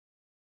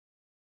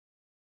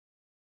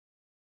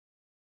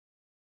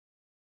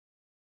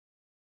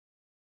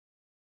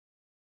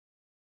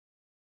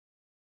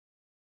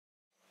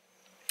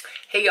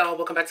Hey y'all,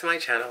 welcome back to my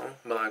channel,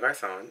 Milan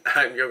Garcon.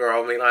 I'm your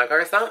girl, Milan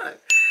Garcon.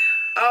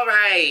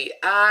 Alright,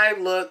 I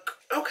look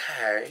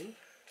okay.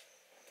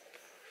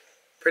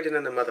 Pretty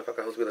than the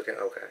motherfucker who's be looking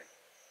okay.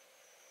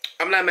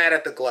 I'm not mad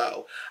at the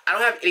glow. I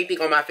don't have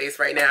anything on my face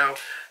right now.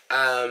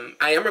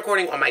 I am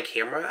recording on my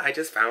camera. I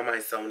just found my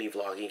Sony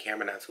vlogging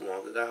camera not too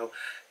long ago.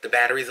 The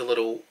battery's a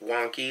little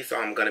wonky, so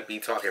I'm gonna be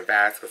talking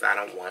fast because I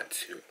don't want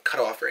to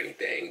cut off or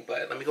anything.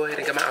 But let me go ahead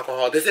and get my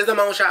alcohol. This is a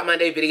Mone Shot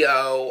Monday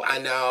video. I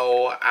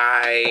know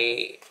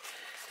I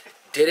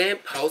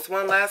didn't post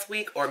one last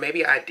week, or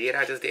maybe I did.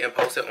 I just didn't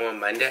post it on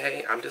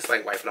Monday. I'm just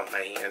like wiping off my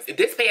hands.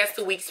 This past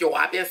 2 weeks, yo,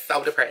 I've been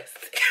so depressed.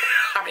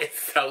 I've been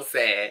so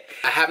sad.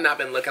 I have not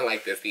been looking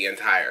like this the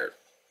entire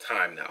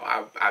time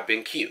though. I've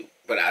been cute,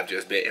 but I've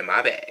just been in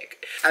my bag.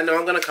 I know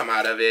I'm gonna come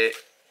out of it.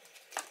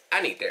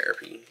 I need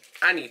therapy.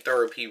 I need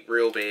therapy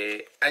real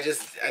bad. I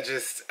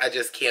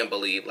just can't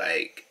believe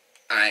like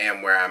I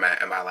am where I'm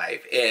at in my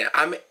life. And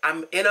I'm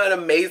in an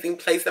amazing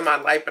place in my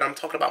life, but I'm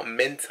talking about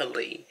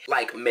mentally.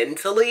 Like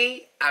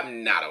mentally,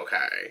 I'm not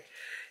okay.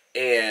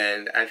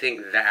 And I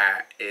think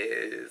that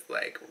is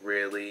like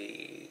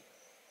really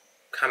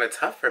kind of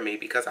tough for me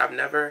because I've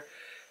never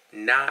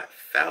not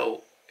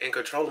felt in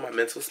control of my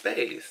mental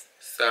space.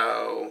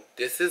 So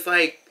this is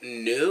like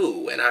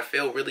new and I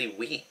feel really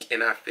weak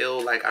and I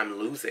feel like I'm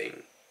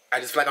losing. I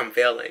just feel like I'm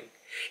failing.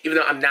 Even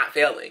though I'm not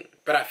failing,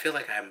 but I feel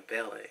like I'm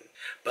failing.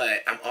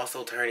 But I'm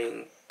also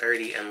turning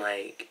 30 in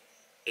like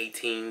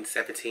 18,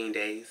 17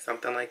 days,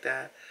 something like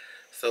that.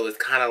 So it's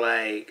kind of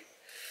like,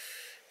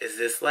 is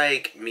this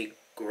like me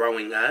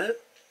growing up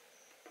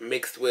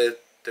mixed with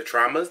the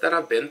traumas that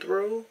I've been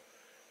through?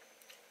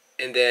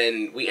 And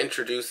then we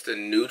introduced a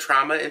new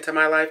trauma into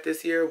my life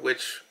this year,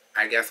 which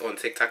I guess on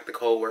TikTok the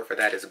code word for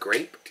that is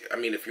grape. I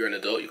mean, if you're an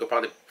adult, you could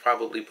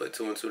probably put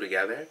 2 and 2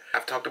 together.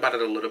 I've talked about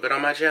it a little bit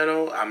on my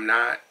channel. I'm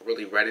not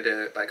really ready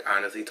to like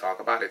honestly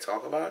talk about it.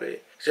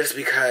 Just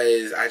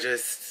because I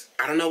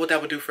don't know what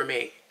that would do for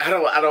me. I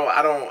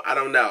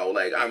don't know.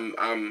 Like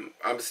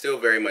I'm still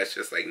very much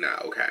just like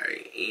not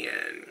okay.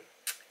 And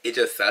it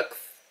just sucks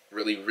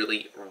really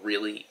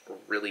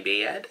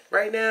bad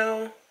right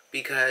now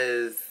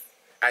because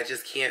I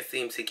just can't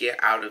seem to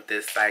get out of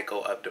this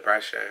cycle of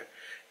depression.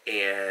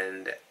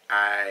 And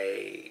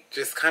I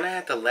just kind of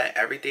had to let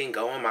everything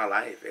go in my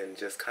life and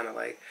just kind of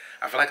like,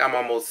 I feel like I'm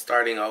almost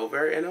starting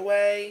over in a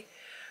way,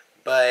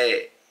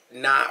 but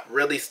not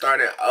really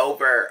starting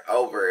over,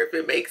 if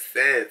it makes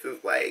sense.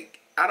 It's like,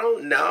 I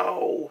don't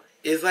know.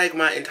 It's like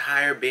my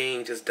entire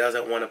being just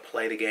doesn't want to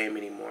play the game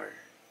anymore.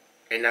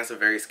 And that's a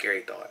very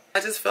scary thought.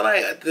 I just feel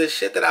like the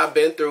shit that I've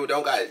been through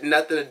don't got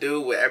nothing to do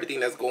with everything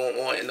that's going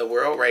on in the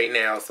world right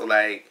now. So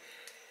like,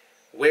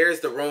 where's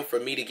the room for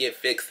me to get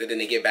fixed and then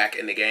to get back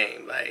in the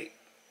game? Like,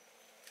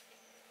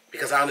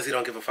 because I honestly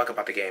don't give a fuck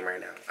about the game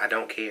right now. I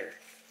don't care.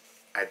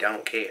 I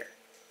don't care.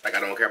 Like, I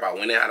don't care about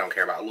winning. I don't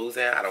care about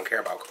losing. I don't care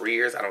about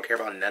careers. I don't care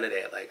about none of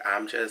that. Like,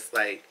 I'm just,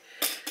 like,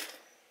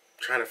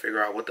 trying to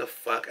figure out what the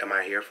fuck am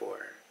I here for?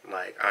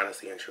 Like,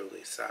 honestly and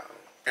truly. So,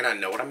 and I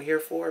know what I'm here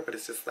for, but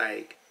it's just,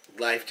 like,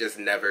 life just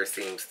never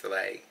seems to,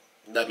 like,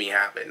 let me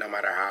have it. No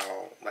matter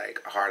how,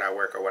 like, hard I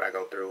work or what I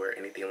go through or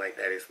anything like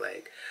that. It's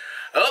like,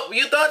 oh,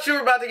 you thought you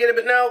were about to get it,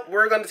 but no,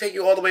 we're going to take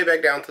you all the way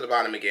back down to the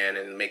bottom again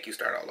and make you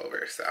start all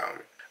over. So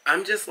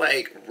I'm just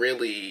like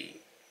really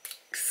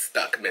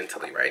stuck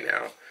mentally right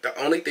now. The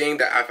only thing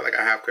that I feel like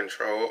I have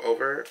control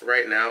over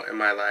right now in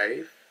my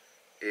life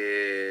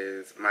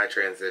is my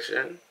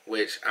transition,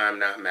 which I'm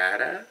not mad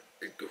at.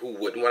 Who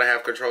wouldn't want to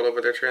have control over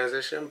their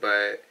transition?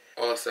 But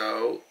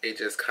also it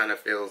just kind of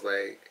feels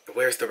like,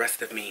 where's the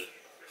rest of me?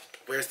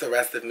 Where's the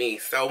rest of me?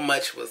 So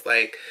much was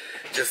like,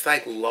 just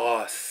like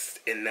lost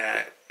in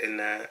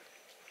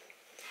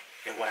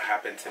what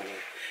happened to me.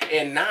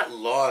 And not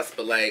lost,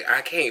 but like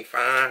I can't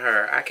find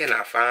her. I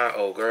cannot find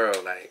old girl.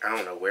 Like I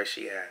don't know where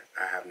she at.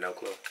 I have no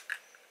clue.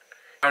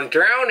 I'm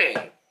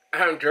drowning.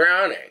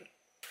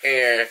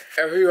 And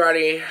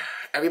everybody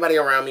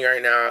around me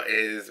right now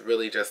is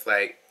really just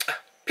like,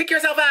 pick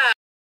yourself up.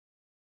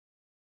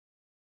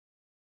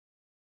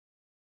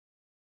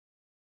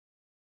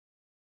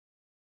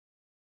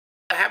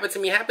 Happened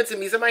to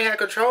me. Somebody had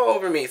control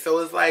over me. So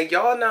it's like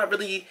y'all not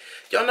really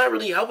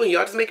helping.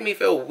 Y'all just making me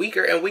feel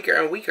weaker and weaker.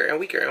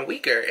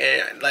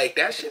 And like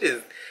that shit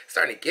is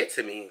starting to get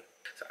to me.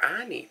 So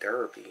I need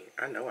therapy.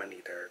 I know I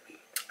need therapy.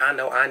 I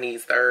know I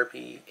need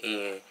therapy,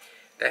 and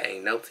that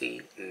ain't no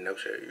tea, no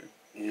shade.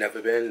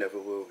 Never been, never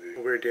will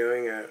be. We're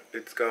doing it.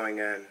 It's going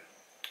in.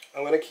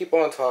 I'm gonna keep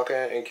on talking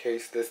in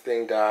case this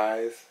thing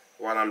dies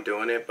while I'm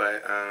doing it,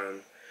 but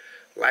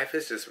life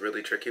is just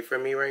really tricky for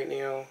me right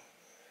now.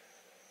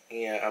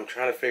 And I'm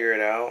trying to figure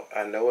it out.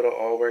 I know it'll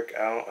all work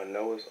out. I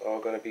know it's all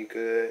going to be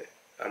good.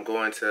 I'm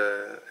going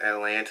to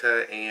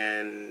Atlanta,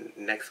 and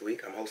next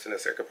week I'm hosting a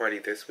circuit party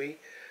this week.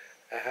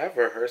 I have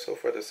rehearsal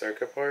for the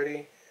circuit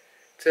party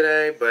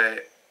today,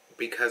 but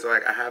because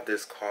like I have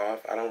this cough,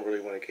 I don't really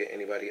want to get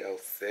anybody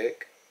else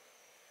sick.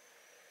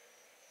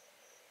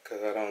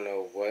 Because I don't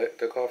know what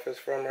the cough is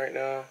from right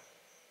now.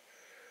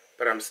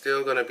 But I'm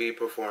still going to be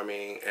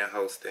performing and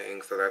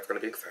hosting, so that's going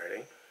to be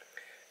exciting.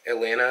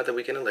 Atlanta the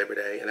weekend of Labor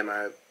Day, and then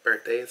my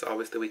birthday is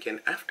always the weekend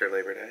after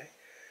Labor Day.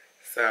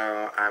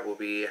 So I will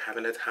be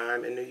having a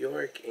time in New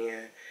York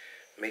and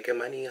making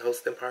money,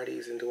 hosting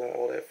parties, and doing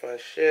all that fun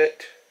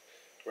shit.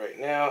 Right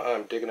now,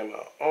 I'm digging in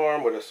my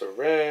arm with a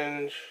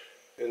syringe.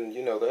 And,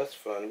 you know, that's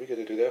fun. We get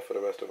to do that for the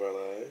rest of our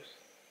lives.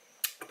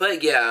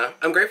 But, yeah,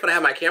 I'm grateful to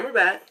have my camera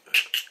back.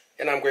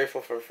 And I'm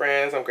grateful for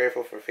friends. I'm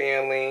grateful for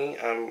family.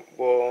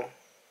 Well,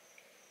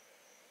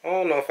 I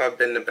don't know if I've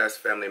been the best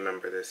family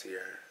member this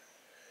year.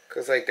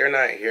 Because, like, they're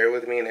not here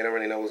with me and they don't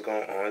really know what's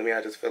going on with me.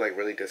 I just feel, like,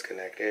 really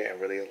disconnected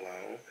and really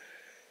alone.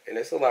 And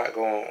there's a lot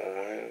going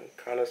on,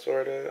 kind of,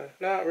 sort of.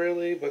 Not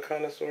really, but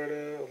kind of, sort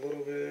of, a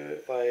little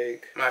bit.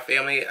 Like, my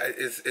family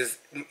is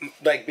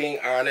like, being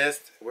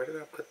honest. Where did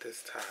I put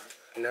this top?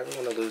 You never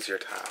want to lose your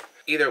top.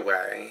 Either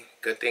way,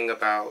 good thing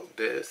about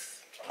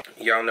this,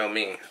 y'all know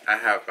me. I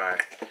have my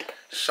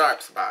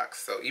Sharps box.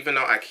 So even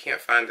though I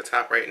can't find the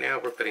top right now,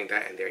 we're putting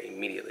that in there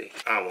immediately.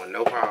 I don't want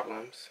no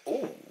problems.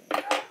 Ooh.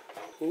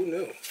 Who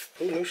knew?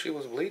 Who knew she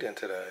was bleeding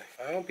today?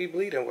 I don't be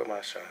bleeding with my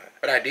shot.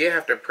 But I did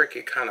have to prick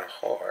it kind of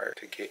hard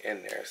to get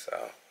in there,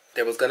 so.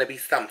 There was gonna be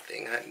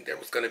something, honey. There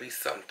was gonna be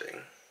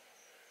something.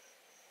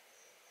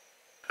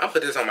 I'll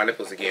put this on my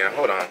nipples again.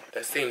 Hold on.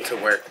 That seemed to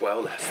work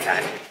well last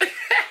time.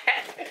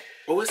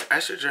 Oh, it's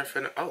estrogen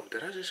finna. Oh,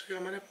 did I just show you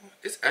on my nipple?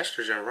 It's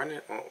estrogen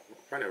running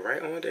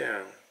right on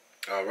down.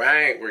 All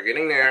right, we're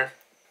getting there.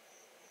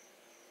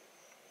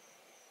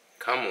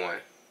 Come on.